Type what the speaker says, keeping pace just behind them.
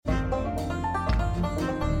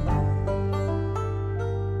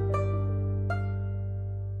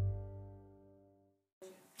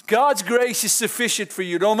God's grace is sufficient for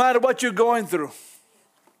you. No matter what you're going through.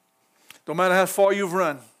 No matter how far you've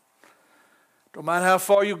run. No matter how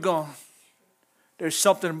far you've gone. There's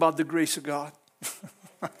something about the grace of God.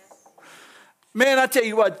 Man, I tell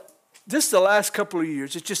you what. This the last couple of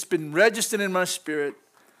years. It's just been registered in my spirit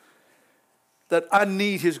that I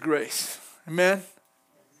need His grace. Amen.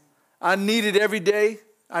 I need it every day.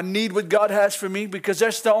 I need what God has for me because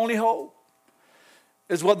that's the only hope.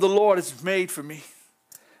 Is what the Lord has made for me.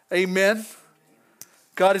 Amen.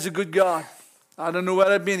 God is a good God. I don't know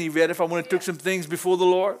where I'd been, Yvette, if I would have took some things before the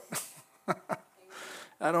Lord.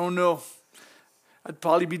 I don't know. I'd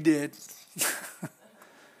probably be dead.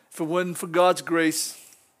 If it wasn't for God's grace.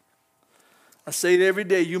 I say it every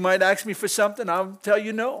day. You might ask me for something. I'll tell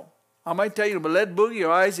you no. I might tell you, but let Boogie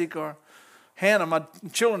or Isaac or Hannah, my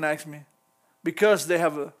children, ask me. Because they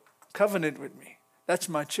have a covenant with me. That's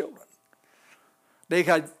my children. They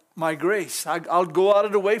got my grace. I'll go out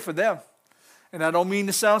of the way for them. And I don't mean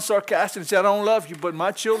to sound sarcastic and say I don't love you, but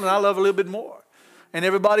my children I love a little bit more. And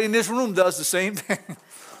everybody in this room does the same thing.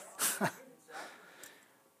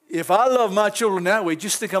 If I love my children that way,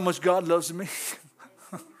 just think how much God loves me.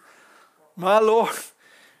 My Lord,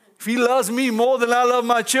 if He loves me more than I love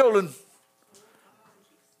my children,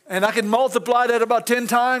 and I can multiply that about 10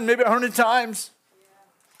 times, maybe 100 times,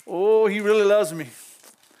 oh, He really loves me.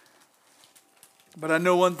 But I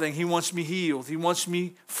know one thing. He wants me healed. He wants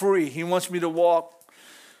me free. He wants me to walk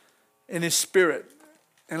in His Spirit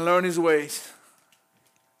and learn His ways.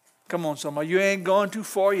 Come on, somebody. You ain't gone too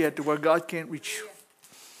far yet to where God can't reach you.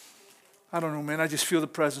 I don't know, man. I just feel the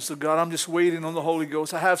presence of God. I'm just waiting on the Holy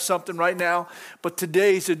Ghost. I have something right now, but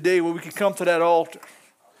today's a day where we can come to that altar.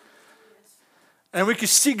 And we can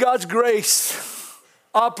see God's grace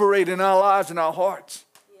operate in our lives and our hearts.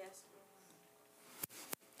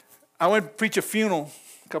 I went to preach a funeral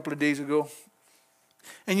a couple of days ago.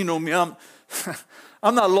 And you know me, I'm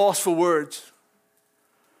not lost for words.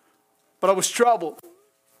 But I was troubled.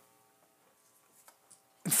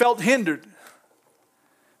 And felt hindered.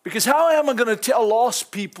 Because how am I going to tell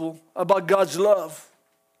lost people about God's love?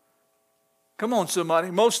 Come on, somebody.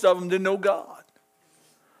 Most of them didn't know God.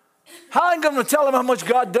 How am I going to tell them how much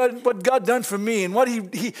God done, what God done for me, and what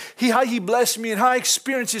how He blessed me, and how I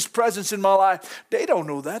experienced His presence in my life? They don't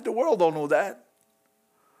know that. The world don't know that.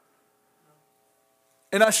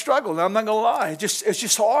 And I struggled. I'm not going to lie. It's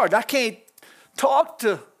just hard. I can't talk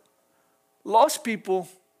to lost people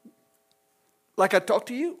like I talk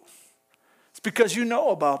to you. It's because you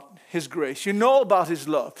know about His grace. You know about His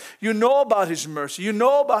love. You know about His mercy. You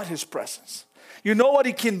know about His presence. You know what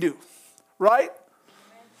He can do. Right?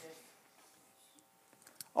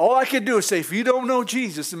 All I could do is say, if you don't know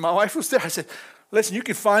Jesus, and my wife was there, I said, listen, you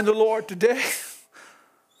can find the Lord today.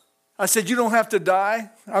 I said, you don't have to die.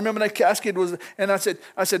 I remember that casket was, and I said,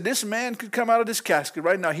 this man could come out of this casket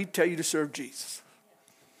right now. He'd tell you to serve Jesus.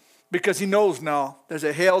 Because he knows now there's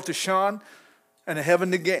a hell to shun and a heaven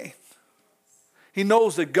to gain. He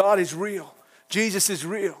knows that God is real. Jesus is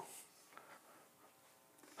real.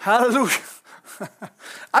 Hallelujah.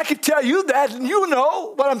 I can tell you that, and you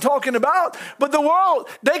know what I'm talking about. But the world,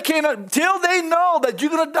 they can't, until they know that you're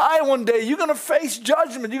going to die one day. You're going to face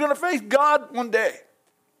judgment. You're going to face God one day.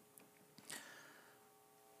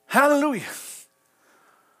 Hallelujah.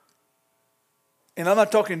 And I'm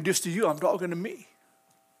not talking just to you. I'm talking to me.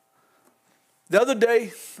 The other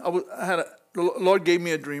day, the Lord gave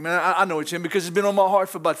me a dream. And I know it's Him because it's been on my heart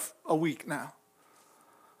for about a week now.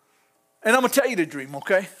 And I'm going to tell you the dream,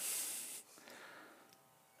 okay?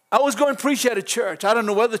 I was going to preach at a church. I don't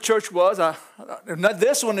know where the church was. Not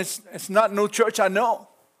this one. It's not no church I know.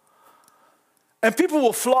 And people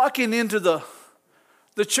were flocking into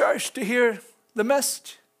the church to hear the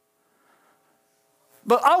message.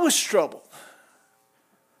 But I was troubled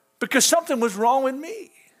because something was wrong with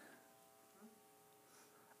me.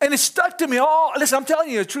 And it stuck to me all. Listen, I'm telling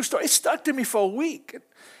you a true story. It stuck to me for a week.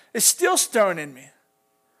 It's still stirring in me.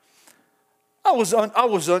 I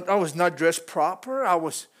was not dressed proper.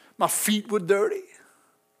 My feet were dirty.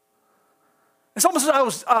 It's almost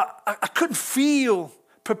as I couldn't feel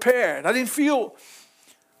prepared. I didn't feel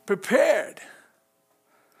prepared.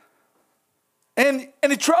 And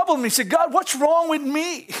it troubled me. He said, God, what's wrong with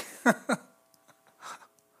me? He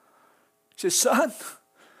said, son,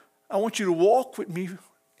 I want you to walk with me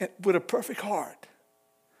with a perfect heart.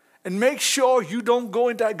 And make sure you don't go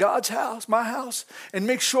into God's house, my house, and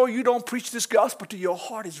make sure you don't preach this gospel till your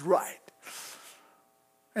heart is right.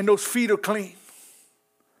 And those feet are clean.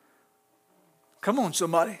 Come on,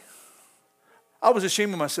 somebody. I was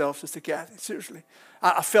ashamed of myself, Sister Kathy, seriously.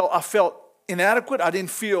 I felt inadequate. I didn't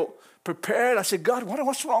feel prepared. I said, God,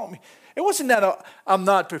 what's wrong with me? It wasn't that I'm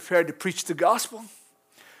not prepared to preach the gospel,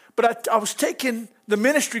 but I was taking the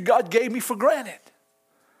ministry God gave me for granted.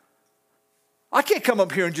 I can't come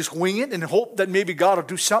up here and just wing it and hope that maybe God will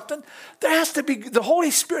do something. There has to be, the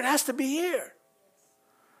Holy Spirit has to be here.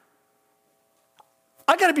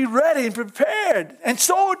 I got to be ready and prepared, and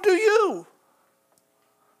so do you.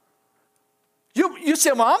 You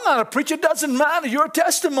say, well, I'm not a preacher. It doesn't matter. You're a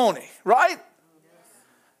testimony, right?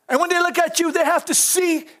 And when they look at you, they have to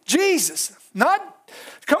see Jesus.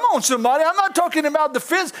 Come on, somebody. I'm not talking about the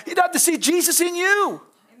fence. You have to see Jesus in you.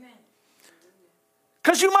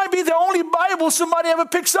 Because you might be the only Bible somebody ever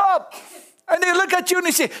picks up. And they look at you and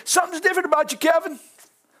they say, something's different about you, Kevin.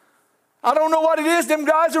 I don't know what it is. Them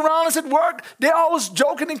guys around us at work, they're always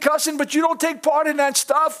joking and cussing, but you don't take part in that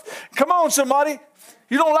stuff. Come on, somebody.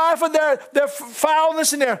 You don't laugh at their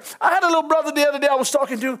foulness in there. I had a little brother the other day I was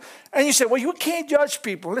talking to, and you said, well, you can't judge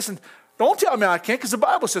people. Listen, don't tell me I can't, because the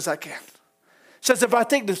Bible says I can. It says if I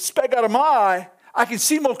take the speck out of my eye, I can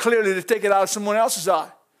see more clearly to take it out of someone else's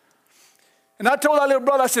eye. And I told that little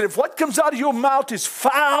brother, I said, if what comes out of your mouth is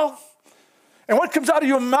foul, and what comes out of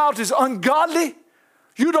your mouth is ungodly,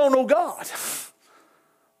 you don't know God.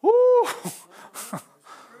 Woo.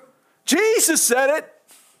 Jesus said it.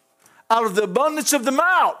 Out of the abundance of the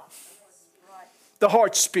mouth, the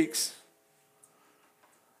heart speaks.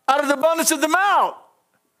 Out of the abundance of the mouth,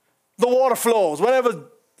 the water flows. Whatever.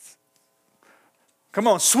 Come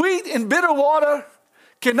on. Sweet and bitter water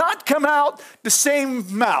cannot come out the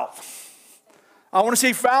same mouth. I want to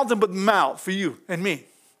say fountain, but mouth for you and me.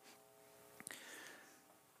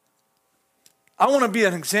 I want to be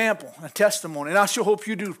an example, a testimony, and I sure hope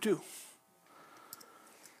you do too.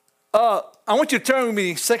 I want you to turn with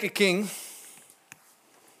me to 2 Kings.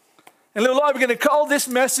 And little Lord, we're going to call this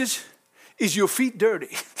message, Is Your Feet Dirty?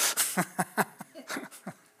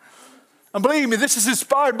 And believe me, this is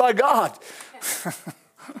inspired by God.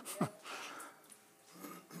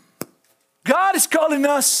 God is calling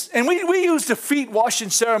us, and we use the feet washing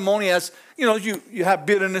ceremony as, you have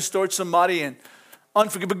bitterness towards somebody and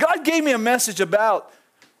unforgiveness. But God gave me a message about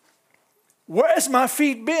where has my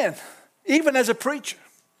feet been, even as a preacher.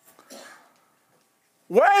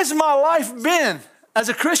 Where has my life been as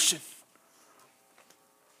a Christian?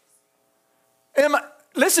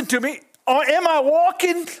 Listen to me, or am I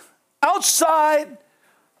walking outside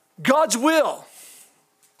God's will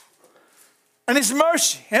and His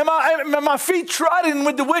mercy? Am my feet trodden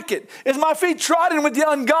with the wicked? Is my feet trodden with the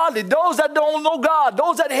ungodly? Those that don't know God,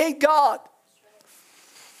 those that hate God.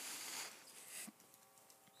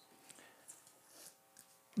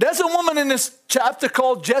 There's a woman in this chapter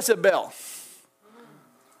called Jezebel.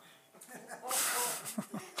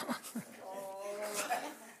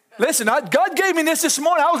 Listen, God gave me this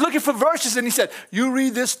morning. I was looking for verses and He said, you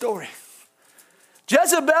read this story.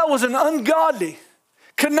 Jezebel was an ungodly,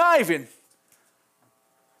 conniving,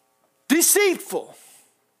 deceitful,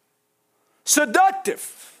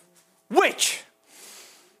 seductive witch.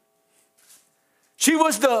 She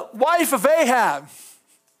was the wife of Ahab.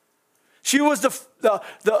 She was the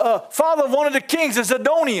father of one of the kings, the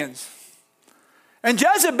Zidonians. And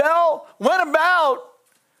Jezebel went about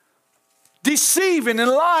deceiving and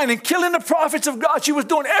lying and killing the prophets of God. She was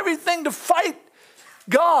doing everything to fight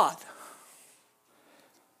God.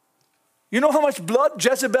 You know how much blood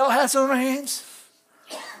Jezebel has on her hands?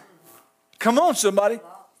 Come on, somebody.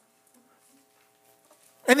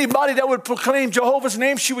 Anybody that would proclaim Jehovah's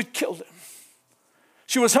name, she would kill them.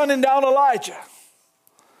 She was hunting down Elijah.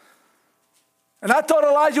 And I thought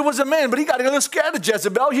Elijah was a man, but he got a little scared of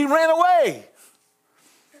Jezebel. He ran away.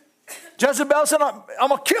 Jezebel said, I'm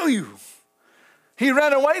going to kill you. He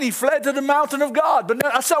ran away and he fled to the mountain of God. But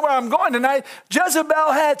that's not where I'm going tonight.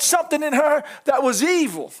 Jezebel had something in her that was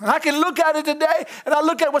evil. And I can look at it today and I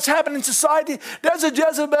look at what's happening in society. There's a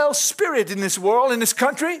Jezebel spirit in this world, in this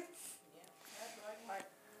country.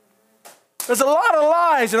 There's a lot of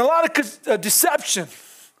lies and a lot of deception.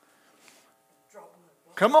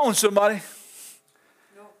 Come on, somebody.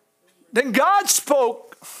 Then God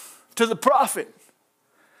spoke to the prophet.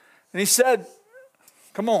 And He said,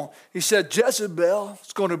 come on. He said, Jezebel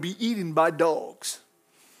is going to be eaten by dogs.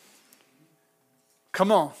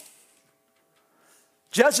 Come on.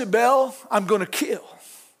 Jezebel, I'm going to kill.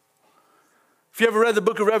 If you ever read the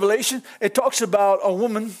book of Revelation, it talks about a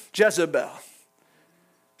woman, Jezebel.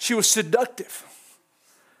 She was seductive.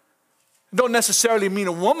 It don't necessarily mean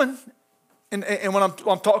a woman, and when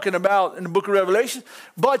I'm talking about in the book of Revelation,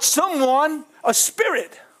 but someone, a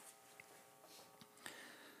spirit.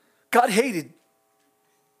 God hated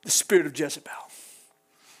the spirit of Jezebel.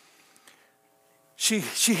 She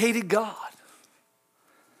hated God.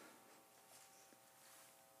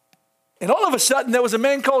 of a sudden, there was a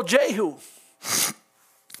man called Jehu.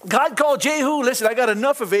 God called Jehu, listen, I got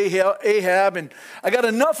enough of Ahab, and I got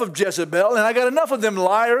enough of Jezebel, and I got enough of them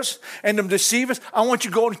liars and them deceivers. I want you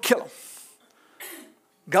to go and kill them.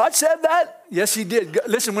 God said that? Yes, he did.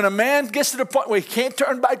 Listen, when a man gets to the point where he can't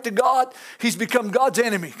turn back to God, he's become God's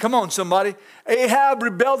enemy. Come on, somebody. Ahab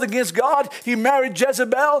rebelled against God. He married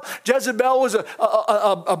Jezebel. Jezebel was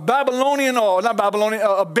a Babylonian, or not Babylonian,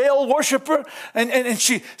 a Baal worshiper, and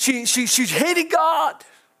she hated God.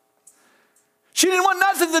 She didn't want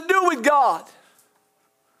nothing to do with God.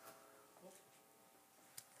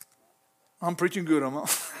 I'm preaching good, am I?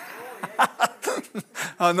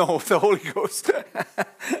 I know, the Holy Ghost.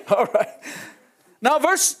 All right. Now,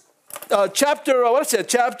 chapter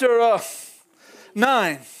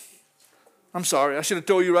 9. I'm sorry, I should have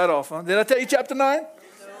told you right off. Huh? Did I tell you chapter 9?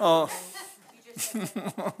 Oh.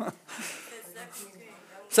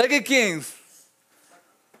 2 Kings.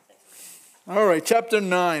 All right, chapter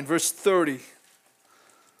 9, verse 30.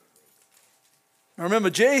 Now remember,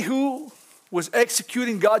 Jehu was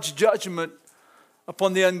executing God's judgment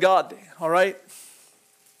upon the ungodly, all right?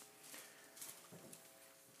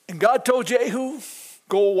 And God told Jehu,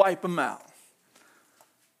 go wipe them out.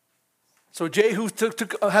 So Jehu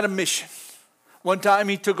had a mission. One time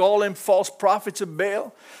he took all them false prophets of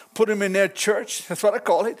Baal, put them in their church. That's what I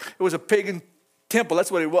call it. It was a pagan temple.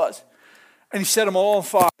 That's what it was. And he set them all on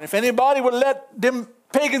fire. If anybody would let them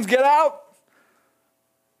pagans get out,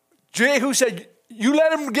 Jehu said, you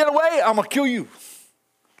let them get away, I'm going to kill you.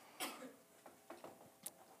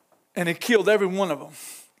 And he killed every one of them,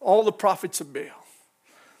 all the prophets of Baal.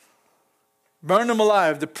 Burned them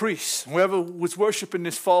alive, the priests, whoever was worshiping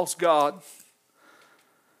this false god.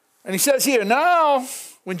 And he says here, now,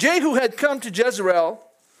 when Jehu had come to Jezreel,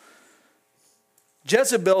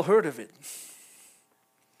 Jezebel heard of it.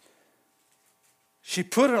 She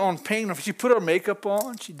put it on paint. She put her makeup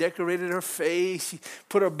on. She decorated her face. She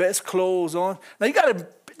put her best clothes on. Now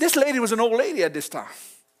this lady was an old lady at this time.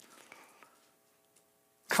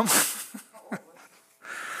 Come on.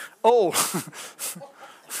 Old.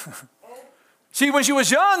 See, when she was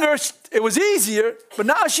younger, it was easier. But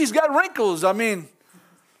now she's got wrinkles. I mean.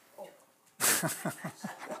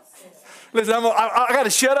 Listen, I got to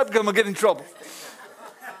shut up because I'm going to get in trouble.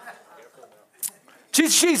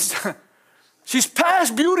 She's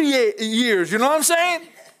past beauty years, you know what I'm saying?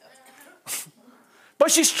 But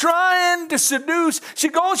she's trying to seduce. She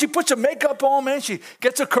goes, she puts her makeup on, man. She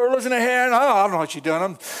gets her curlers in her hair. And I don't know what she's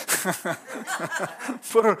doing.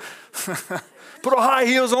 Put her high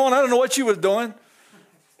heels on. I don't know what she was doing.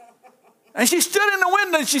 And she stood in the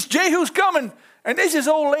window, and Jehu's coming. And there's this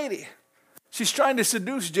old lady. She's trying to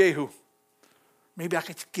seduce Jehu. Maybe I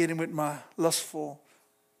could get him with my lustful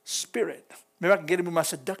spirit. Maybe I can get him with my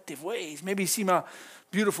seductive ways. Maybe he see my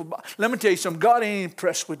beautiful body. Let me tell you something. God ain't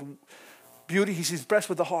impressed with beauty. He's impressed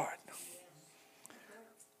with the heart.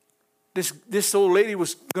 This old lady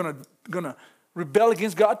was gonna rebel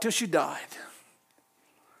against God till she died.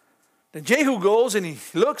 Then Jehu goes and he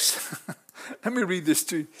looks. Let me read this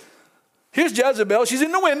to you. Here's Jezebel. She's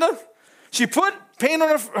in the window. She put paint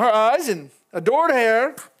on her eyes and adored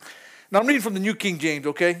hair. Now I'm reading from the New King James,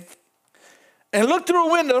 okay? And looked through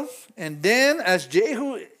a window, and then as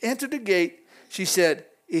Jehu entered the gate, she said,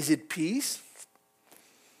 is it peace?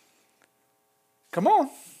 Come on.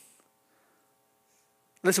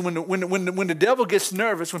 Listen, when the devil gets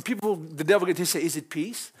nervous, the devil gets to say, is it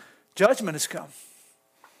peace? Judgment has come.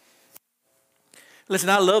 Listen,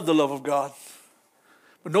 I love the love of God,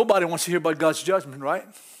 but nobody wants to hear about God's judgment, right?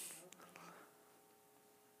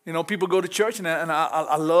 You know, people go to church, and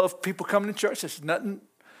I love people coming to church. There's nothing.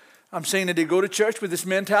 I'm saying that they go to church with this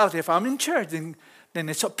mentality. If I'm in church, then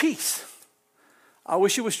it's a peace. I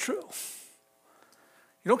wish it was true.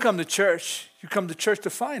 You don't come to church. You come to church to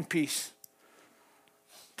find peace,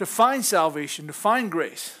 to find salvation, to find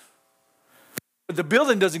grace. But the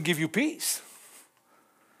building doesn't give you peace.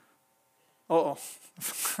 Uh-oh.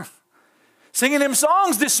 Singing them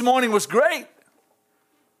songs this morning was great.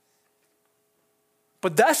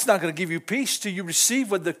 But that's not going to give you peace till you receive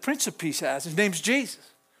what the Prince of Peace has. His name's Jesus.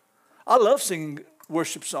 I love singing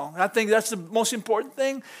worship songs. I think that's the most important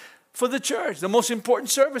thing for the church. The most important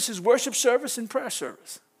service is worship service and prayer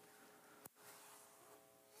service.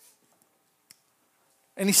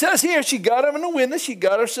 And he says here, she got him in the window. She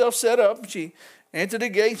got herself set up. She entered the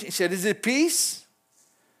gate. She said, is it peace?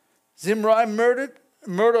 Zimri murder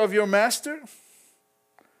of your master? In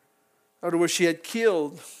other words, she had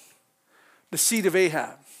killed the seed of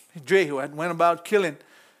Ahab. Jehu had went about killing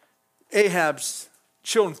Ahab's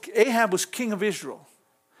children. Ahab was king of Israel,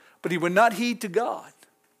 but he would not heed to God.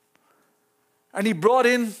 And he brought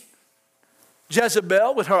in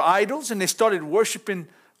Jezebel with her idols, and they started worshiping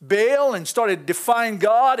Baal and started defying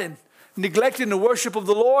God and neglecting the worship of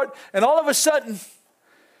the Lord. And all of a sudden,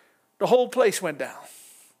 the whole place went down.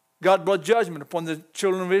 God brought judgment upon the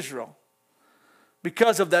children of Israel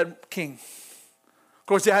because of that king. Of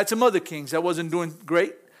course, they had some other kings that wasn't doing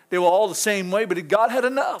great. They were all the same way, but God had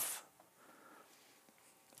enough.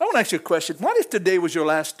 I want to ask you a question. What if today was your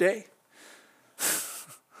last day?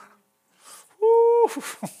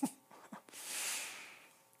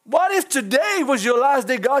 What if today was your last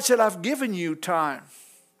day? God said, I've given you time,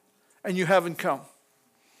 and you haven't come.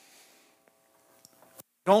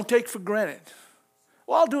 Don't take for granted.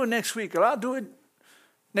 Well, I'll do it next week, or I'll do it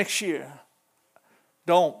next year.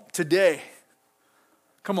 Don't. Today.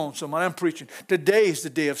 Come on, somebody. I'm preaching. Today is the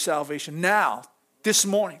day of salvation. Now, this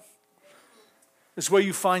morning, is where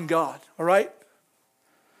you find God. All right?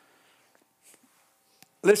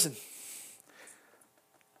 Listen.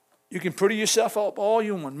 You can pretty yourself up all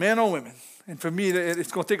you want, men or women. And for me,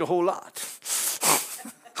 it's going to take a whole lot.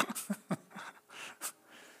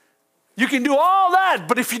 You can do all that,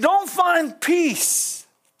 but if you don't find peace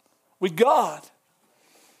with God,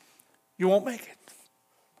 you won't make it.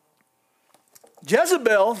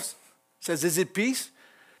 Jezebel says, is it peace?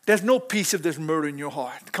 There's no peace if there's murder in your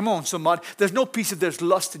heart. Come on, somebody. There's no peace if there's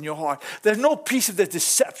lust in your heart. There's no peace if there's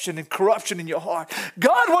deception and corruption in your heart.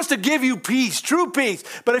 God wants to give you peace, true peace.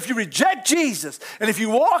 But if you reject Jesus, and if you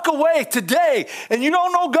walk away today and you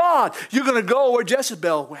don't know God, you're going to go where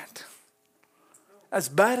Jezebel went. As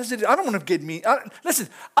bad as it is. I don't want to get mean. Listen,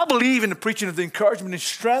 I believe in the preaching of the encouragement and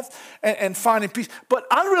strength and finding peace. But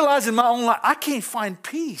I realize in my own life, I can't find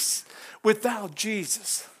peace without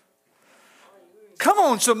Jesus. Come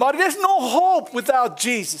on, somebody. There's no hope without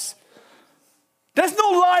Jesus. There's no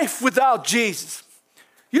life without Jesus.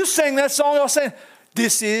 You sang that song, you're saying,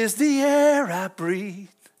 this is the air I breathe.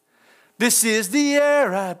 This is the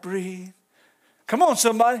air I breathe. Come on,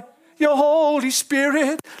 somebody. Your Holy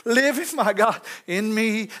Spirit living, my God, in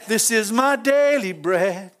me. This is my daily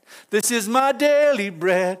bread. This is my daily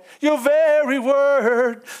bread. Your very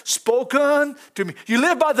word spoken to me. You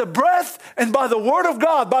live by the breath and by the word of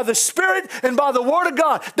God, by the Spirit and by the word of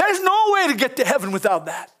God. There's no way to get to heaven without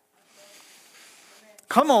that.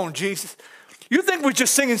 Come on, Jesus. You think we're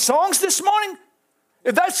just singing songs this morning?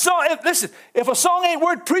 If that song, listen, if a song ain't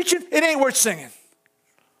worth preaching, it ain't worth singing.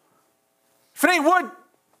 If it ain't worth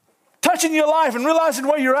touching your life and realizing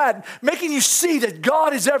where you're at, making you see that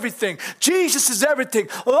God is everything. Jesus is everything.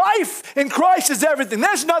 Life in Christ is everything.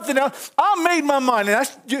 There's nothing else. I made my mind. And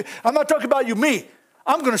I'm not talking about you, me.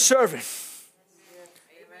 I'm going to serve Him.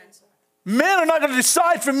 Men are not going to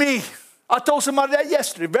decide for me. I told somebody that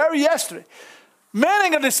yesterday, very yesterday. Men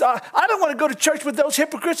ain't going to decide. I don't want to go to church with those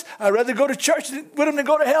hypocrites. I'd rather go to church with them than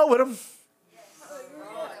go to hell with them.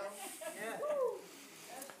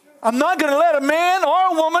 I'm not going to let a man or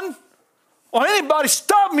a woman or anybody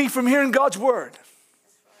stop me from hearing God's word.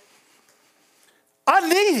 I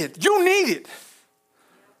need it. You need it.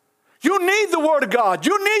 You need the word of God.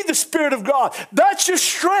 You need the Spirit of God. That's your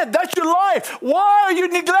strength. That's your life. Why are you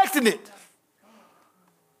neglecting it?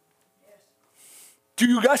 Do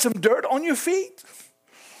you got some dirt on your feet?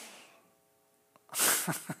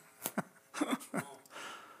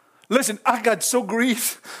 Listen, I got so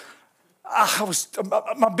grieved.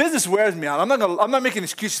 My business wears me out. I'm not making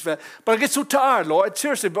excuses for that. But I get so tired, Lord.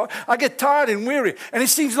 Seriously, bro. I get tired and weary. And it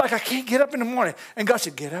seems like I can't get up in the morning. And God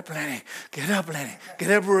said, get up, Lenny. Get up, Lenny.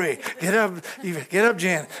 Get up, Ray. Get up, Eva. Get up,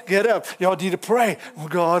 Jan. Get up. Y'all need to pray. Oh,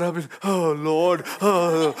 God. Oh, Lord.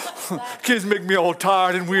 Oh. Kids make me all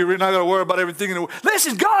tired and weary. And I got to worry about everything in the world.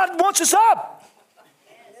 Listen, God wants us up.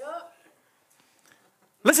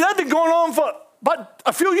 Listen, that's been going on for about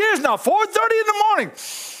a few years now. 4:30 in the morning.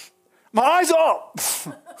 My eyes are up.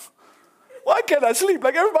 Why can't I sleep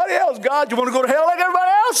like everybody else? God, you want to go to hell like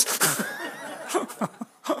everybody else?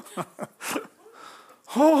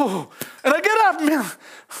 Oh, and I get up, man.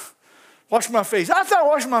 Wash my face. After I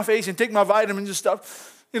wash my face and take my vitamins and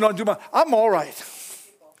stuff, I'm all right.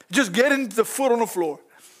 Just getting the foot on the floor.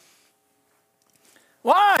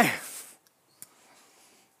 Why?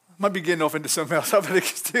 Might be getting off into something else. I better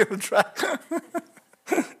stay on track.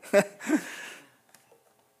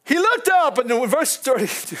 He looked up, and in verse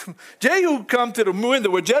 32, Jehu come to the window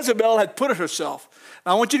where Jezebel had put herself.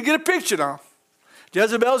 Now, I want you to get a picture now.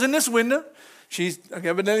 Jezebel's in this window. She's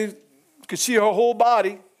evidently, you can see her whole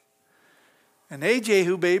body. And hey,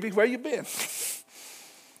 Jehu, baby, where you been?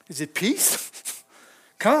 Is it peace?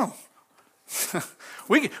 Come.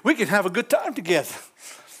 we can have a good time together.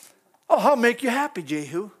 Oh, I'll make you happy,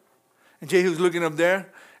 Jehu. And Jehu's looking up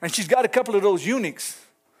there, and she's got a couple of those eunuchs.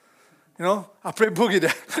 I pray boogie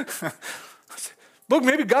that. Look,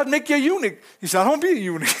 maybe God make you a eunuch. He said, I don't be a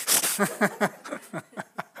eunuch.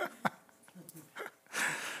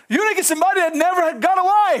 Eunuch is somebody that never got a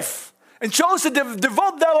wife and chose to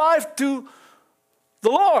devote their life to the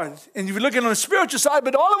Lord. And you're looking on the spiritual side,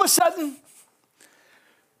 but all of a sudden,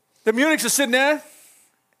 the eunuchs are sitting there,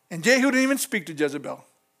 and Jehu didn't even speak to Jezebel.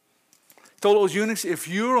 He told those eunuchs, if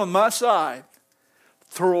you're on my side,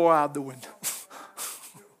 throw her out the window.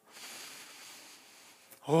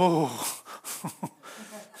 Oh.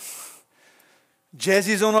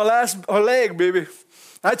 Jezzy's on her leg, baby.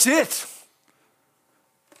 That's it.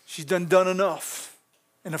 She's done enough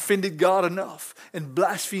and offended God enough and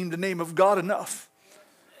blasphemed the name of God enough.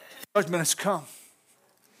 Judgment has come.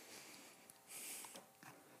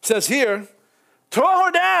 It says here, throw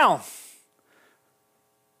her down.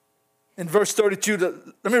 In verse 32,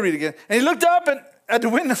 let me read it again. And he looked up at the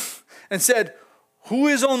window and said, who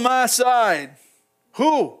is on my side?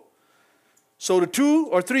 Who? So the 2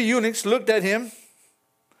 or 3 eunuchs looked at him.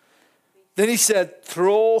 Then he said,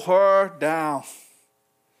 throw her down.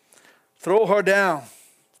 Throw her down.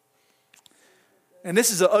 And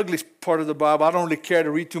this is the ugly part of the Bible. I don't really care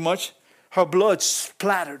to read too much. Her blood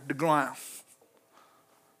splattered the ground.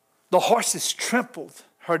 The horses trampled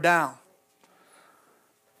her down.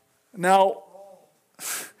 Now,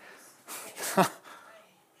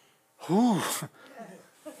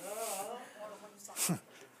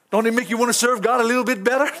 don't it make you want to serve God a little bit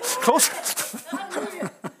better?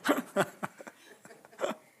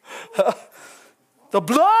 The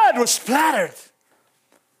blood was splattered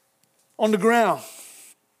on the ground.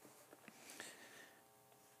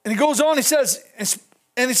 And he goes on, he says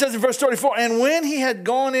in verse 34, and when he had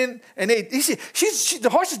gone in and ate, you see, the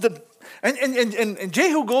horses, and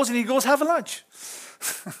Jehu goes and he goes have lunch.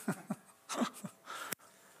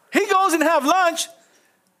 He goes and have lunch,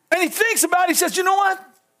 and he thinks about it. He says, you know what?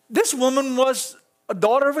 This woman was a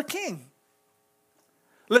daughter of a king.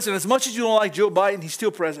 Listen, as much as you don't like Joe Biden, he's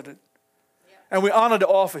still president. And we honor the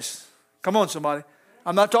office. Come on, somebody.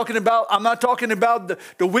 I'm not talking about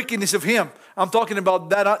the wickedness of him. I'm talking about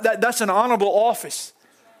that's an honorable office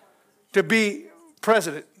to be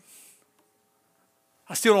president.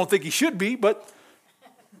 I still don't think he should be, but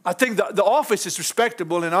I think the office is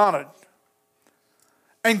respectable and honored.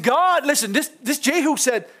 And God, listen, this Jehu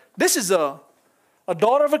said, this is a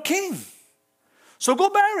daughter of a king. So go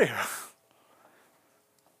bury her.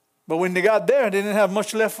 But when they got there, they didn't have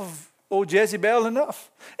much left of old Jezebel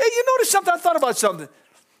enough. Hey, you notice something? I thought about something.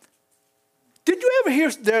 Did you ever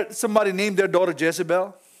hear somebody name their daughter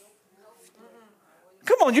Jezebel?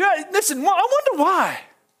 Come on, listen, I wonder why.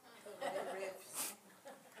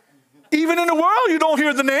 Even in the world, you don't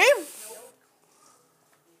hear the name.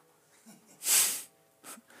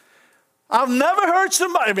 I've never heard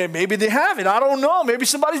somebody, maybe they have it, I don't know. Maybe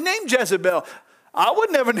somebody's named Jezebel. I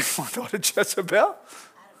would never name my daughter Jezebel.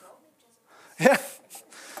 Yeah.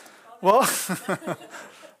 Well,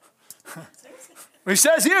 he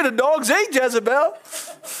says here the dogs ate Jezebel.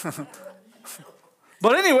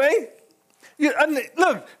 But anyway,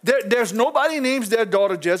 look, there's nobody names their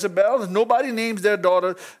daughter Jezebel. There's nobody names their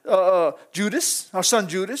daughter Judas, our son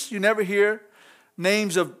Judas. You never hear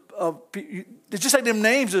names of it's just like them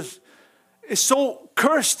names is so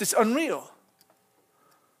cursed, it's unreal.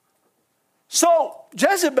 So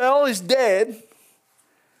Jezebel is dead.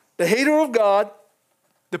 The hater of God,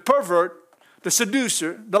 the pervert, the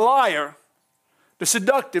seducer, the liar, the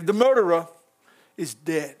seductive, the murderer is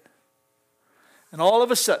dead. And all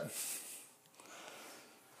of a sudden,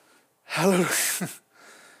 hallelujah,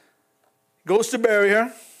 goes to bury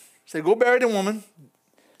her. Say, go bury the woman.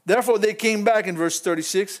 Therefore they came back in verse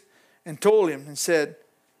 36 and told him and said,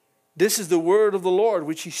 this is the word of the Lord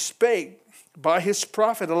which he spake by his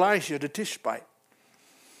prophet Elijah the Tishbite.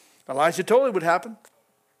 Elijah told it would happen.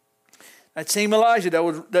 That same Elijah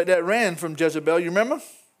that ran from Jezebel, you remember?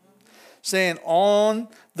 Saying, on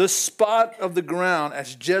the spot of the ground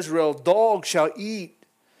as Jezreel, dogs shall eat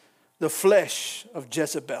the flesh of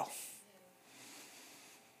Jezebel.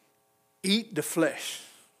 Eat the flesh.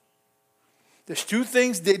 There's 2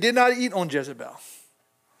 things they did not eat on Jezebel.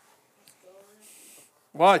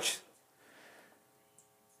 Watch.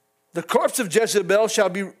 The corpse of Jezebel shall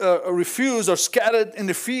be refused or scattered in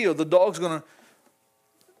the field. The dog's going to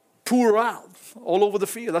pour out all over the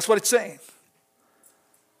field. That's what it's saying.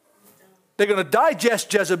 They're going to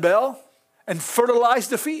digest Jezebel and fertilize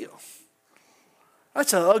the field.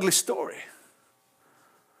 That's an ugly story.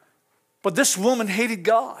 But this woman hated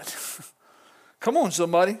God. Come on,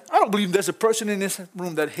 somebody. I don't believe there's a person in this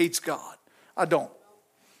room that hates God. I don't.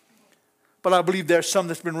 But I believe there's some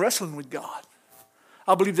that's been wrestling with God.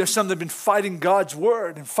 I believe there's some that have been fighting God's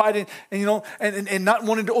word and fighting, and not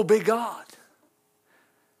wanting to obey God.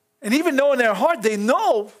 And even though in their heart they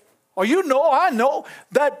know, or I know,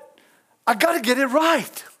 that I got to get it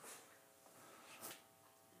right.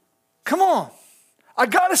 Come on. I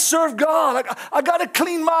got to serve God. I got to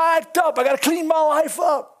clean my act up. I got to clean my life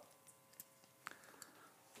up.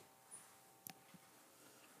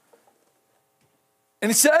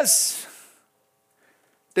 And it says,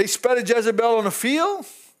 they spread Jezebel on the field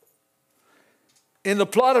in the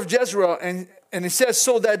plot of Jezreel. And it says,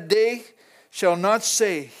 so that they shall not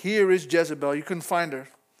say, here is Jezebel. You couldn't find her.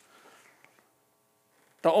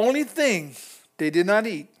 The only thing they did not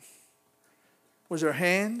eat was her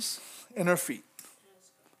hands and her feet.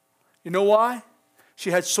 You know why?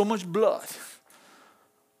 She had so much blood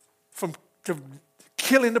from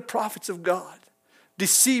killing the prophets of God,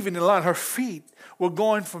 deceiving and lying. Her feet were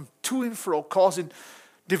going from to and fro, causing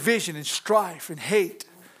division and strife and hate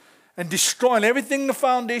and destroying everything the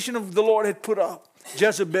foundation of the Lord had put up.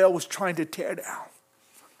 Jezebel was trying to tear down.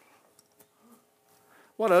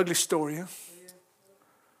 What an ugly story, huh?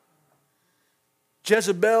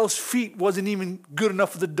 Jezebel's feet wasn't even good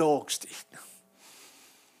enough for the dogs to eat.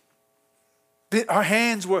 Her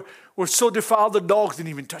hands were so defiled the dogs didn't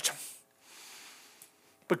even touch them.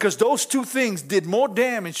 Because those two things did more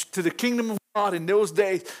damage to the kingdom of God in those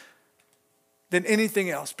days than anything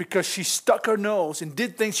else. Because she stuck her nose and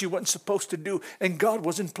did things she wasn't supposed to do. And God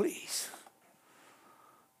wasn't pleased.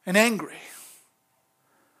 And angry.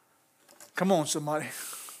 Come on, somebody.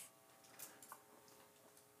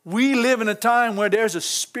 We live in a time where there's a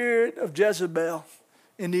spirit of Jezebel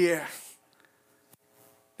in the air.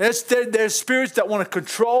 There's spirits that want to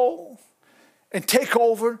control and take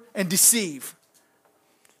over and deceive.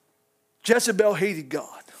 Jezebel hated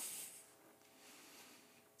God.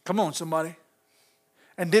 Come on, somebody.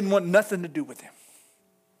 And didn't want nothing to do with him.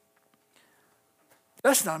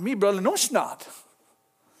 That's not me, brother. No, it's not.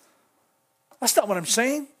 That's not what I'm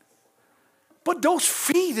saying. But those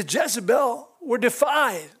feet of Jezebel were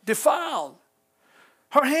defiled.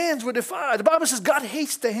 Her hands were defiled. The Bible says God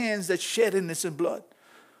hates the hands that shed innocent blood.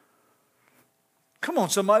 Come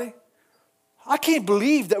on, somebody. I can't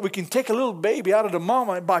believe that we can take a little baby out of the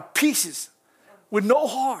mama by pieces with no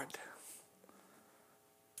heart.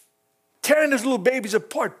 Tearing those little babies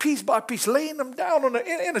apart piece by piece, laying them down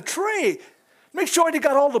in a tray. Make sure they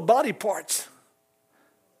got all the body parts.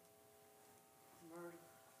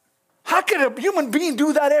 How can a human being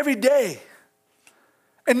do that every day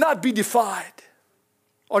and not be defiled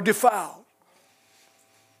or defiled?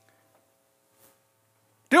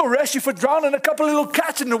 They'll arrest you for drowning a couple of little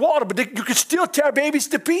cats in the water, but you can still tear babies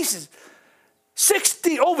to pieces.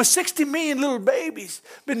 Over 60 million little babies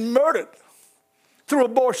been murdered through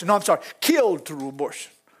abortion. No, I'm sorry, killed through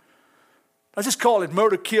abortion. I just call it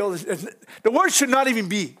murder, kill. The word should not even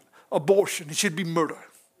be abortion. It should be murder.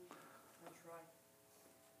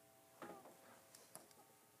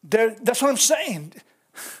 That's what I'm saying.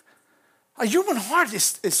 A human heart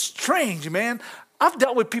is strange, man. I've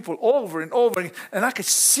dealt with people over and over again, and I could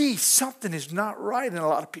see something is not right in a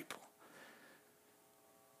lot of people.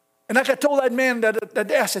 And like I told that man that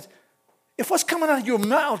day, I said, if what's coming out of your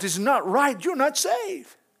mouth is not right, you're not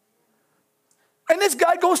saved. And this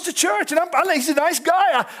guy goes to church, and he's a nice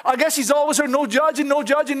guy. I guess he's always heard no judging, no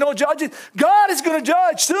judging, no judging. God is going to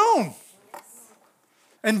judge soon.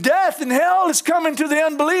 And death and hell is coming to the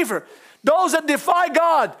unbeliever. Those that defy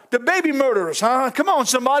God, the baby murderers, huh? Come on,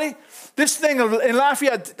 somebody. This thing in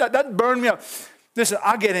Lafayette, that burned me up. Listen,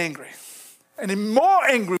 I get angry. And I'm more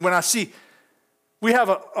angry when I see we have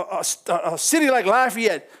a city like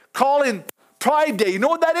Lafayette calling Pride Day. You know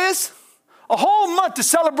what that is? A whole month to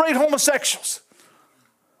celebrate homosexuals.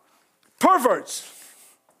 Perverts.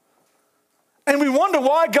 And we wonder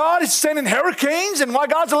why God is sending hurricanes and why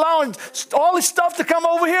God's allowing all this stuff to come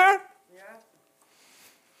over here.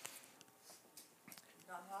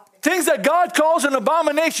 Things that God calls an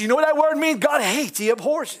abomination. You know what that word means? God hates. He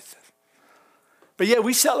abhors it. But yet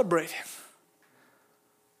we celebrate it.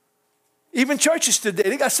 Even churches today.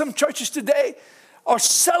 They got some churches today are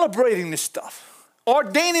celebrating this stuff.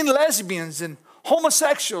 Ordaining lesbians and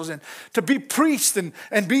homosexuals and to be priests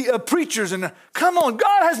and be preachers. And come on,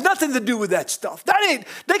 God has nothing to do with that stuff.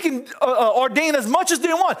 They can ordain as much as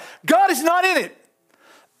they want. God is not in it.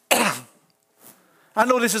 I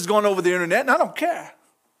know this is going over the internet and I don't care.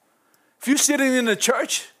 If you're sitting in a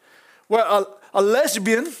church where a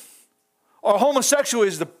lesbian or homosexual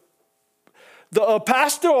is the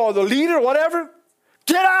pastor or the leader or whatever,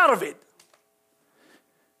 get out of it.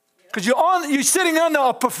 Because you're sitting under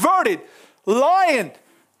a perverted, lying,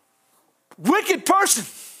 wicked person.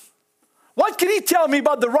 What can he tell me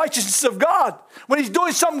about the righteousness of God when he's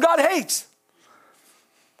doing something God hates?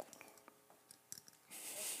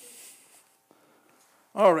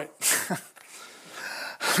 All right.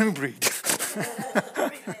 Let me breathe.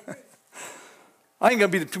 I ain't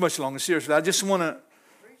going to be too much longer, seriously. I just want to,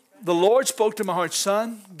 the Lord spoke to my heart,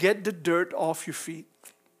 son, get the dirt off your feet.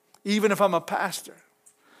 Even if I'm a pastor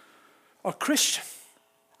or Christian,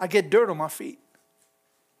 I get dirt on my feet.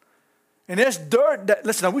 And there's dirt that,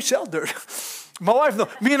 listen, we sell dirt. My wife, no,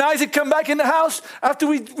 me and Isaac come back in the house after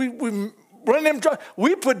we run them trucks.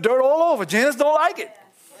 We put dirt all over. Janice don't like it.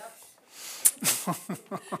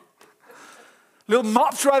 Little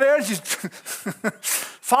mops right there. She's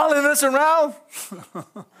following us around.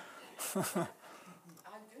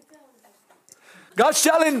 God's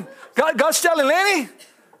telling Lenny,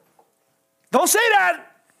 don't say that.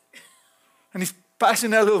 And he's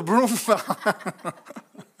passing that little broom.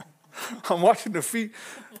 I'm watching the feet.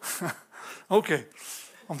 Okay.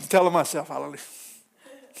 I'm telling myself, hallelujah.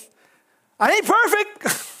 I ain't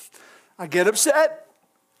perfect. I get upset.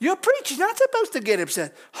 You're a preacher. You're not supposed to get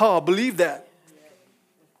upset. Oh, I believe that.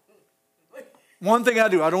 One thing I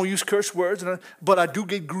do, I don't use curse words, but I do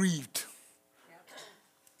get grieved.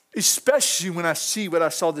 Especially when I see what I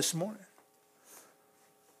saw this morning.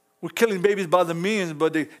 We're killing babies by the millions,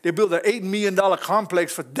 but they built an $8 million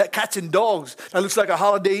complex for cats and dogs that looks like a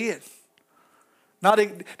Holiday Inn. Now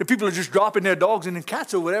the people are just dropping their dogs and then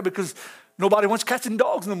cats over there because nobody wants cats and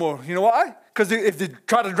dogs no more. You know why? Because if they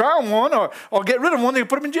try to drown one or get rid of one, they can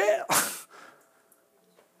put them in jail.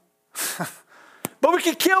 But we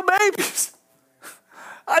can kill babies.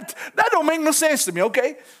 That don't make no sense to me,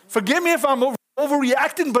 okay? Forgive me if I'm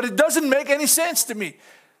overreacting, but it doesn't make any sense to me.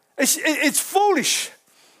 It's foolish.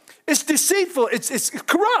 It's deceitful. It's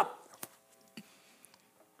corrupt.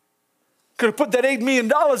 Could have put that $8 million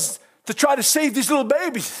to try to save these little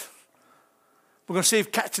babies. We're going to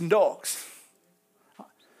save cats and dogs.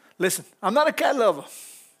 Listen, I'm not a cat lover.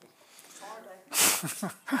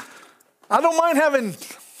 I don't mind having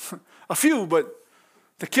a few, but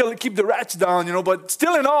to keep the rats down, but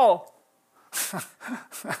still in all.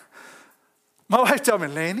 My wife told me,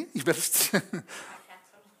 Laney, you better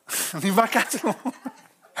leave my cats alone.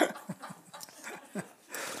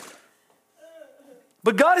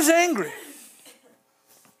 But God is angry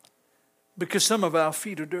because some of our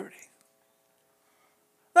feet are dirty.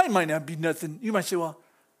 That might not be nothing. You might say, well,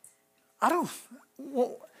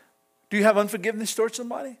 do you have unforgiveness towards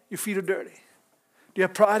somebody? Your feet are dirty. Do you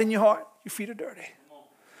have pride in your heart? Your feet are dirty.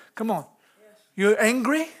 Come on. You're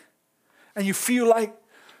angry and you feel like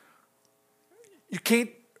you can't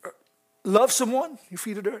love someone? Your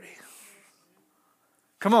feet are dirty.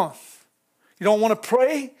 Come on. You don't want to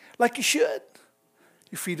pray like you should?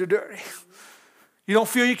 Your feet are dirty. You don't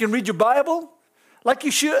feel you can read your Bible like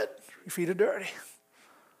you should? Your feet are dirty.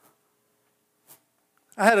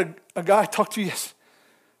 I had a guy talk to you,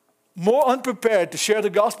 more unprepared to share the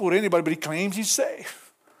gospel with anybody, but he claims he's saved.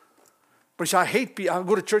 But he said, I hate people. I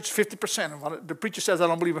go to church 50%. The preacher says I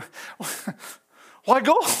don't believe it. Why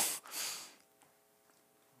go?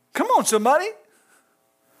 Come on, somebody.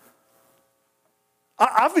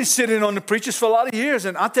 I've been sitting on the preachers for a lot of years,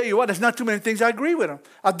 and I'll tell you what, there's not too many things I agree with them.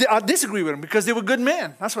 I disagree with them because they were good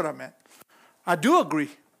men. That's what I meant. I do agree.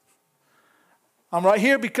 I'm right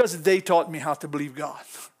here because they taught me how to believe God.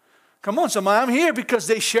 Come on, somebody. I'm here because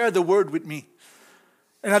they shared the word with me,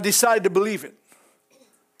 and I decided to believe it.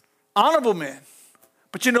 Honorable men.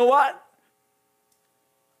 But you know what?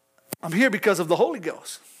 I'm here because of the Holy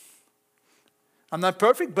Ghost. I'm not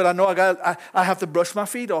perfect, but I know I have to brush my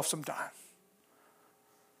feet off sometimes.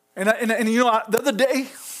 And the other day,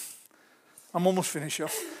 I'm almost finished, y'all.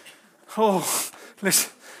 Oh,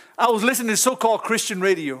 listen. I was listening to so-called Christian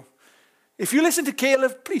radio. If you listen to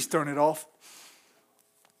Caleb, please turn it off.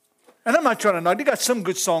 And I'm not trying to knock. They got some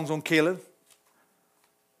good songs on Caleb.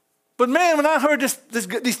 But man, when I heard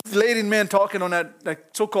these lady and men talking on that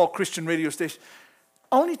so-called Christian radio station,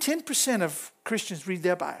 only 10% of Christians read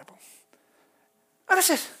their Bible. And I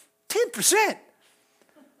said, 10%?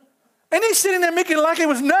 And he's sitting there making it like it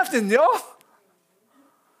was nothing, y'all.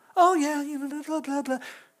 Oh, yeah, blah, blah, blah, blah.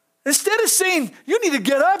 Instead of saying, you need to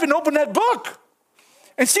get up and open that book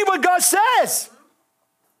and see what God says.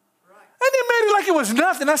 And they made it like it was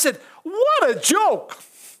nothing. I said, what a joke.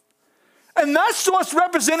 And that's what's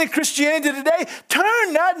representing Christianity today.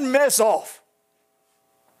 Turn that mess off.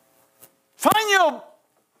 Find you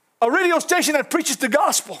a radio station that preaches the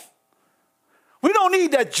gospel. We don't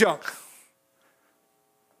need that junk.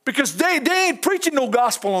 Because they ain't preaching no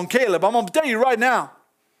gospel on Caleb. I'm going to tell you right now.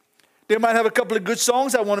 They might have a couple of good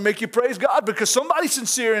songs that want to make you praise God because somebody's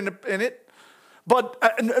sincere in it. But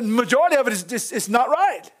the majority of it is just, it's not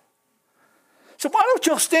right. So why don't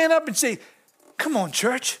y'all stand up and say, come on,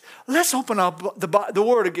 church, let's open up the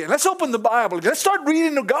Word again. Let's open the Bible again. Let's start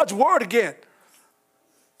reading God's Word again.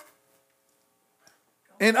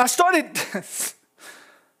 And I started,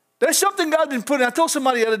 there's something God's been putting. I told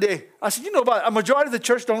somebody the other day, I said, you know, about a majority of the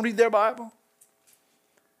church don't read their Bible.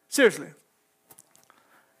 Seriously.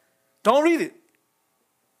 Don't read it.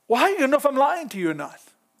 Well, how do you know if I'm lying to you or not?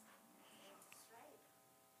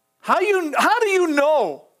 How do you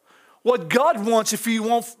know what God wants if you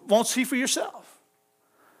won't see for yourself?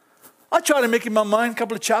 I try to make in my mind a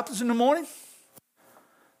couple of chapters in the morning.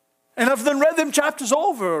 And I've done read them chapters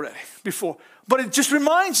over already before. But it just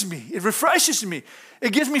reminds me. It refreshes me.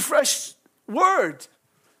 It gives me fresh words.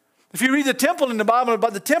 If you read the temple in the Bible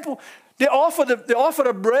about the temple, they offered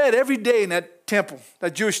a bread every day in that temple,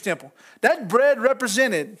 that Jewish temple. That bread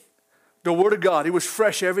represented the Word of God. It was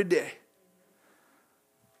fresh every day.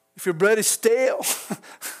 If your bread is stale,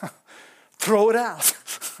 throw it out.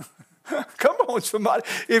 Come on, somebody.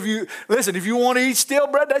 If you want to eat stale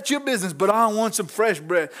bread, that's your business. But I want some fresh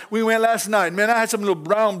bread. We went last night, man. I had some little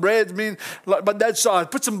brown breads, man, but that size.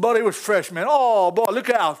 Put some butter. It was fresh, man. Oh, boy, look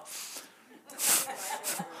out.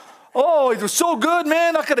 Oh, it was so good,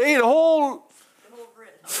 man. I could have ate a whole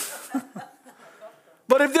bread.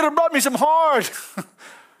 But if they'd have brought me some hard,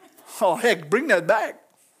 oh, heck, bring that back.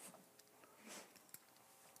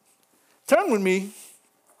 Turn with me,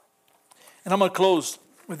 and I'm going to close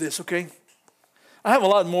with this, okay? I have a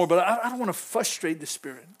lot more, but I don't want to frustrate the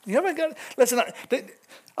Spirit. You haven't got it? Listen,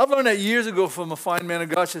 I've learned that years ago from a fine man of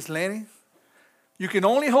God. Says, Lanny, you can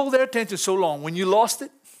only hold their attention so long. When you lost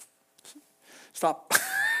it, stop.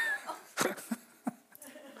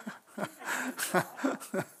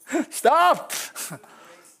 Stop.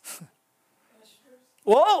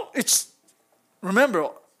 Well, remember,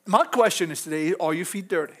 my question is today, are your feet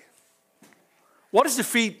dirty? What is the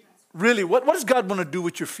feet really? What does God want to do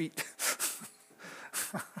with your feet?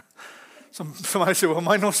 Somebody said, well,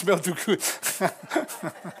 mine don't smell too good.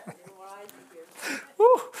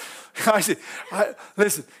 Isaac,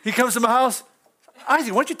 listen, he comes to my house.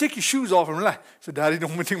 Isaac, why don't you take your shoes off and relax? I said, Daddy,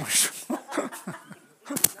 don't want to take my shoes off.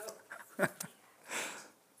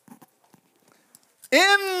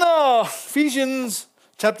 In Ephesians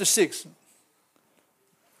chapter 6,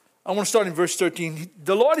 I want to start in verse 13.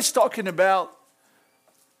 The Lord is talking about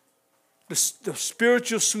the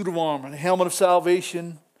spiritual suit of armor, the helmet of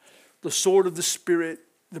salvation, the sword of the Spirit,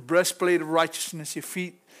 the breastplate of righteousness, your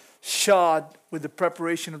feet shod with the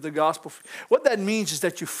preparation of the gospel. What that means is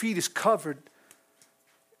that your feet is covered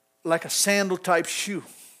like a sandal type shoe.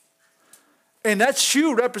 And that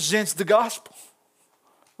shoe represents the gospel.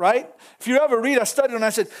 Right? If you ever read, I studied and I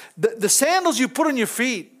said, the sandals you put on your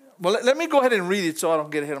feet. Well, let me go ahead and read it so I don't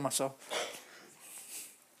get ahead of myself.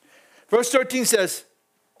 Verse 13 says,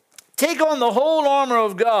 take on the whole armor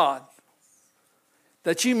of God,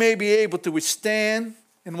 that ye may be able to withstand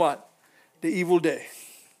in what? The evil day.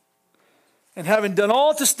 And having done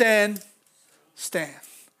all to stand, stand.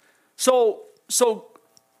 So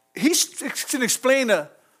he's going to explain a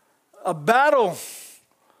battle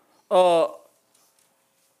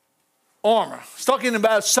armor. He's talking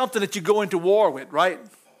about something that you go into war with, right?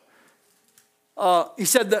 He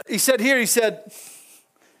said,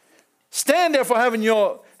 stand therefore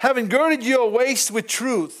having girded your waist with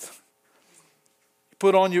truth.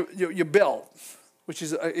 Put on your belt, which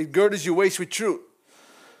is, it girded your waist with truth.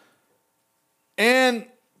 And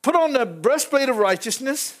put on the breastplate of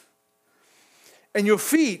righteousness, and your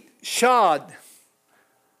feet shod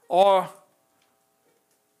or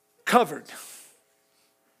covered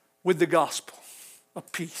with the gospel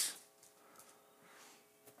of peace.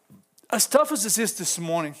 As tough as this is this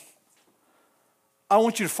morning, I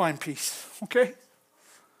want you to find peace, okay?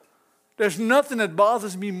 There's nothing that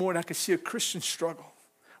bothers me more than I can see a Christian struggle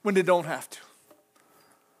when they don't have to.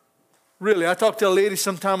 Really, I talked to a lady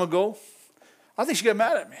some time ago. I think she got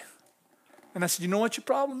mad at me. And I said, you know what your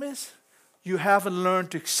problem is? You haven't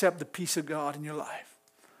learned to accept the peace of God in your life.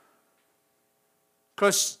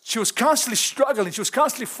 Because she was constantly struggling. She was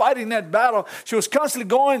constantly fighting that battle. She was constantly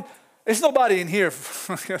going. There's nobody in here.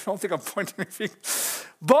 I don't think I'm pointing anything.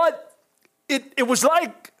 But it was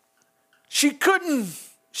like she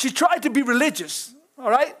tried to be religious. All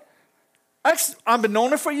right? I've been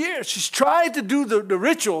knowing her for years. She's tried to do the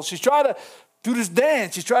rituals. She's tried to do this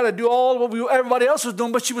dance. She's tried to do all what everybody else was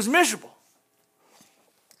doing, but she was miserable.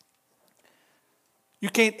 You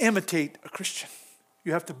can't imitate a Christian.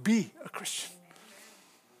 You have to be a Christian.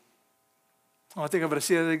 Oh, I think I'm going to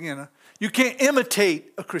say that again. Huh? You can't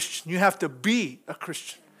imitate a Christian. You have to be a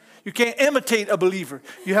Christian. You can't imitate a believer.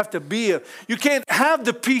 You have to be you can't have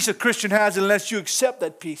the peace a Christian has unless you accept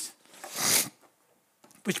that peace,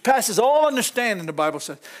 which passes all understanding, the Bible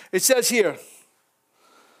says. It says here,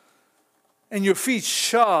 and your feet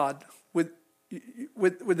shod with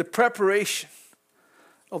the preparation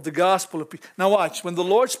of the gospel of peace. Now watch, when the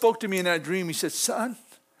Lord spoke to me in that dream, he said, son,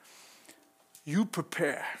 you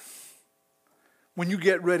prepare when you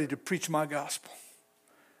get ready to preach my gospel.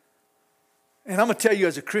 And I'm going to tell you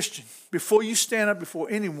as a Christian, before you stand up before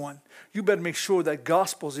anyone, you better make sure that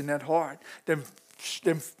gospel's in that heart. Them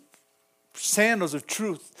sandals of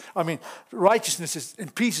truth, righteousness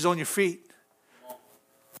and peace is on your feet.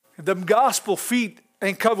 If them gospel feet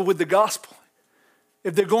ain't covered with the gospel,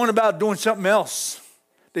 if they're going about doing something else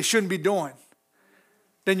they shouldn't be doing,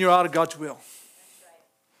 then you're out of God's will.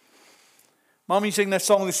 Mommy sang that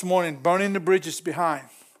song this morning, burning the bridges behind.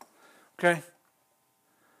 Okay?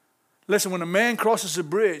 Listen, when a man crosses a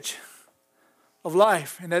bridge of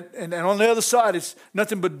life and on the other side is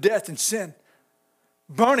nothing but death and sin,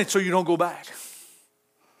 burn it so you don't go back.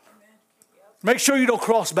 Make sure you don't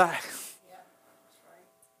cross back.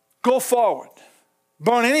 Go forward.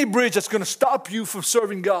 Burn any bridge that's going to stop you from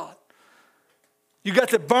serving God. You got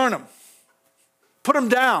to burn them. Put them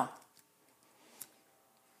down.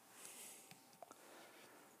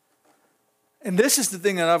 And this is the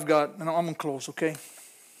thing that I've got, and I'm going to close, okay?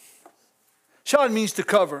 Shod means to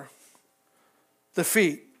cover the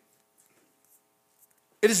feet.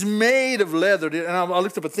 It is made of leather. And I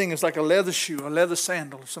looked up a thing, it's like a leather shoe, a leather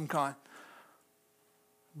sandal of some kind.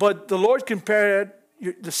 But the Lord compared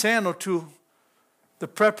the sandal to the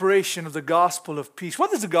preparation of the gospel of peace.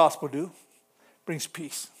 What does the gospel do? It brings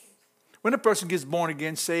peace. When a person gets born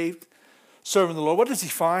again, saved, serving the Lord, what does he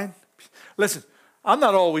find? Listen, I'm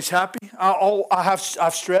not always happy. I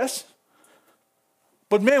have stress.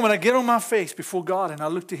 But man, when I get on my face before God and I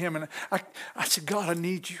look to him and I said, God, I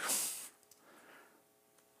need you.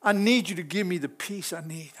 I need you to give me the peace I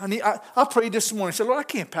need. I prayed this morning. I said, Lord, I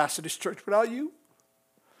can't pastor this church without you.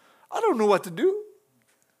 I don't know what to do.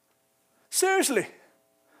 Seriously.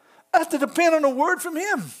 I have to depend on a word from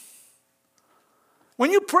him. When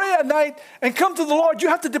you pray at night and come to the Lord, you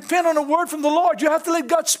have to depend on a word from the Lord. You have to let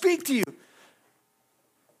God speak to you.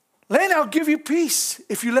 Lane, I'll give you peace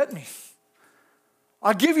if you let me.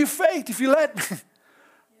 I'll give you faith if you let me.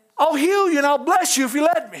 I'll heal you and I'll bless you if you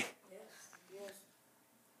let me.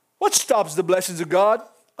 What stops the blessings of God?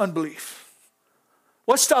 Unbelief.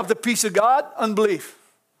 What stops the peace of God? Unbelief.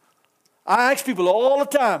 I ask people all the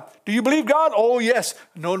time, do you believe God? Oh, yes.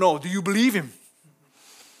 No. Do you believe him?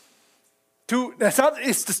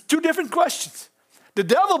 It's two different questions. The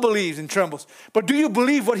devil believes and trembles. But do you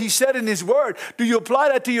believe what he said in his word? Do you apply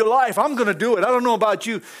that to your life? I'm going to do it. I don't know about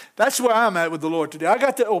you. That's where I'm at with the Lord today. I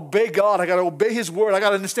got to obey God. I got to obey his word. I got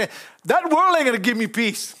to understand. That world ain't going to give me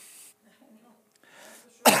peace.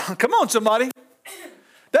 Come on, somebody.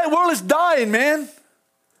 That world is dying, man.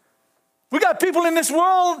 We got people in this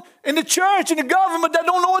world, in the church, in the government that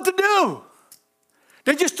don't know what to do.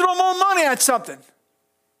 They just throw more money at something.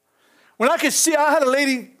 When I could see, I had a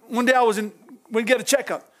lady, one day went to get a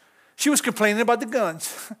checkup. She was complaining about the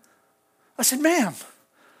guns. I said, ma'am,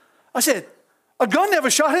 a gun never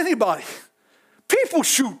shot anybody. People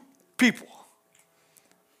shoot people.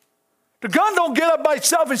 The gun don't get up by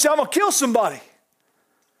itself and say, I'm going to kill somebody.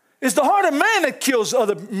 It's the heart of man that kills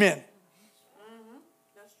other men. Mm-hmm.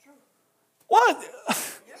 That's true. What?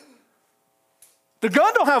 The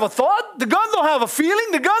gun don't have a thought. The gun don't have a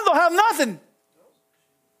feeling. The gun don't have nothing.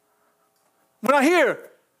 When I hear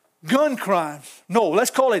gun crimes, no,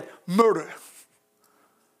 let's call it murder.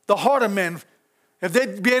 The heart of man. If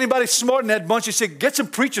there'd be anybody smart in that bunch, you say, get some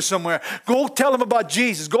preachers somewhere. Go tell them about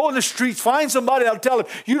Jesus. Go in the streets. Find somebody that'll tell them,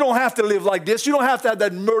 you don't have to live like this. You don't have to have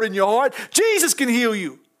that murder in your heart. Jesus can heal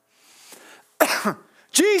you.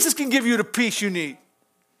 Jesus can give you the peace you need.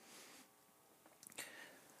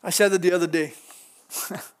 I said that the other day.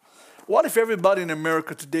 What if everybody in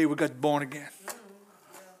America today got born again?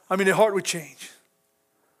 I mean, their heart would change.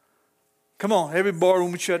 Come on, every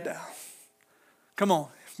barroom would shut down. Come on.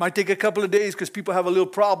 It might take a couple of days because people have a little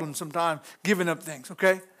problem sometimes giving up things,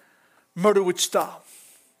 okay? Murder would stop.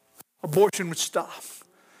 Abortion would stop.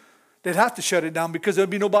 They'd have to shut it down because there'd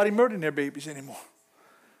be nobody murdering their babies anymore.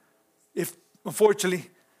 If, unfortunately,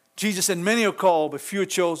 Jesus said, many are called, but few are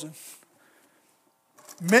chosen.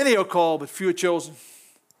 Many are called, but few are chosen.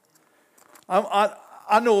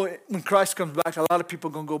 I know when Christ comes back, a lot of people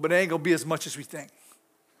are going to go, but it ain't going to be as much as we think.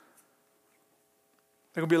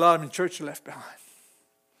 There are going to be a lot of them in church left behind.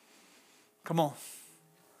 Come on.